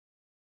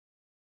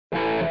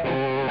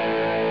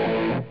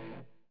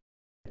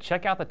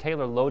check out the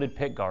Taylor loaded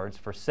pick guards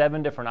for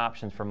 7 different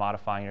options for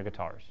modifying your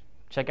guitars.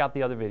 Check out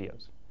the other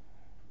videos.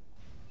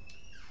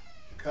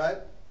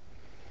 Cut.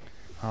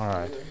 All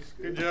right.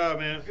 Good job,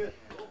 man. Good.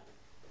 There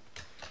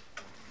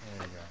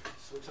you go.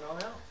 Switch it on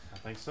out. I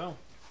think so.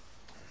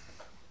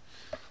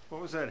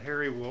 What was that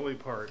hairy woolly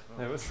part?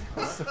 It was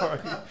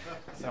sorry.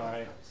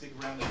 Sorry.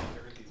 Big round and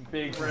girthy.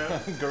 Big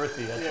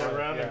girthy. That's Yeah, right.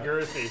 round and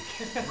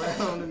girthy.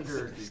 Round and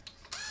girthy.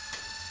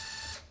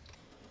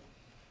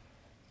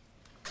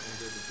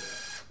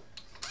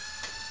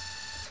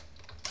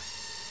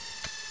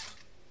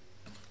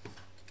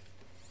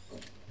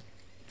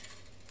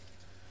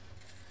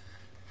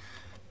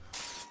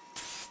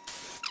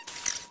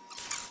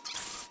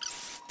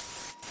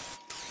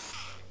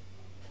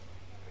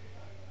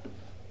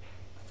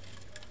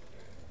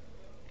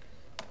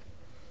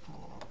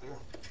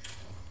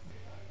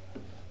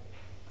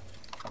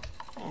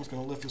 I'm just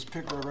going to lift this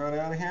pick guard right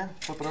out of here,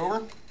 flip it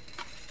over.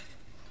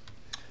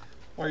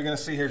 What you're going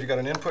to see here is you got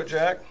an input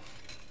jack.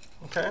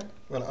 Okay,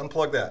 we're going to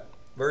unplug that.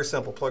 Very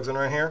simple, plugs in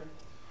right here.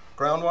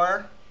 Ground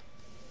wire,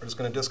 we're just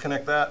going to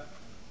disconnect that.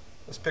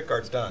 This pick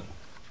guard's done.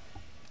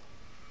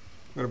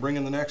 We're going to bring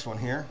in the next one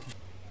here.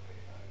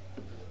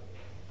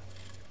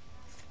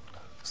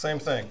 Same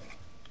thing.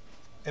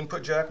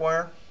 Input jack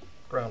wire,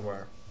 ground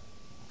wire.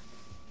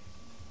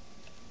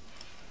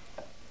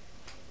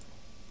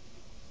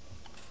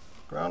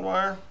 Ground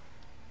wire,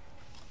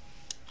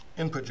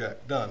 input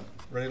jack, done.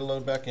 Ready to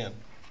load back in.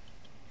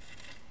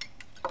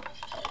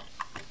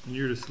 And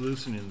you're just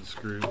loosening the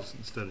screws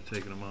instead of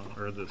taking them off,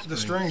 or the strings. The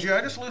strings, yeah,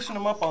 I just loosened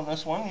them up on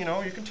this one. You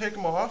know, you can take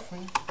them off.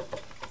 And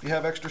if you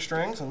have extra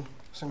strings, and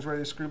this thing's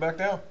ready to screw back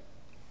down.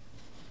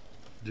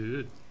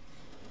 Dude.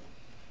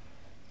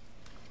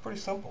 Pretty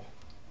simple.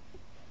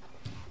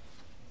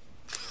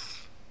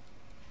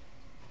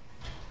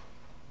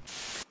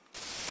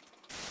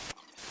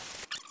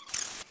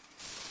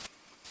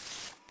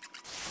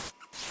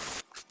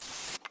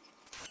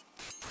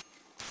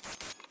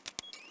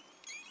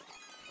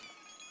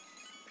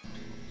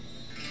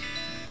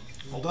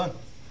 All done.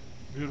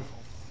 Beautiful.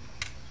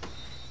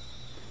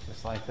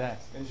 Just like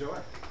that. Enjoy.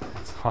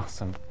 That's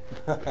awesome.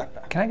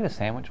 Can I get a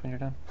sandwich when you're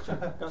done?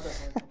 Got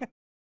that.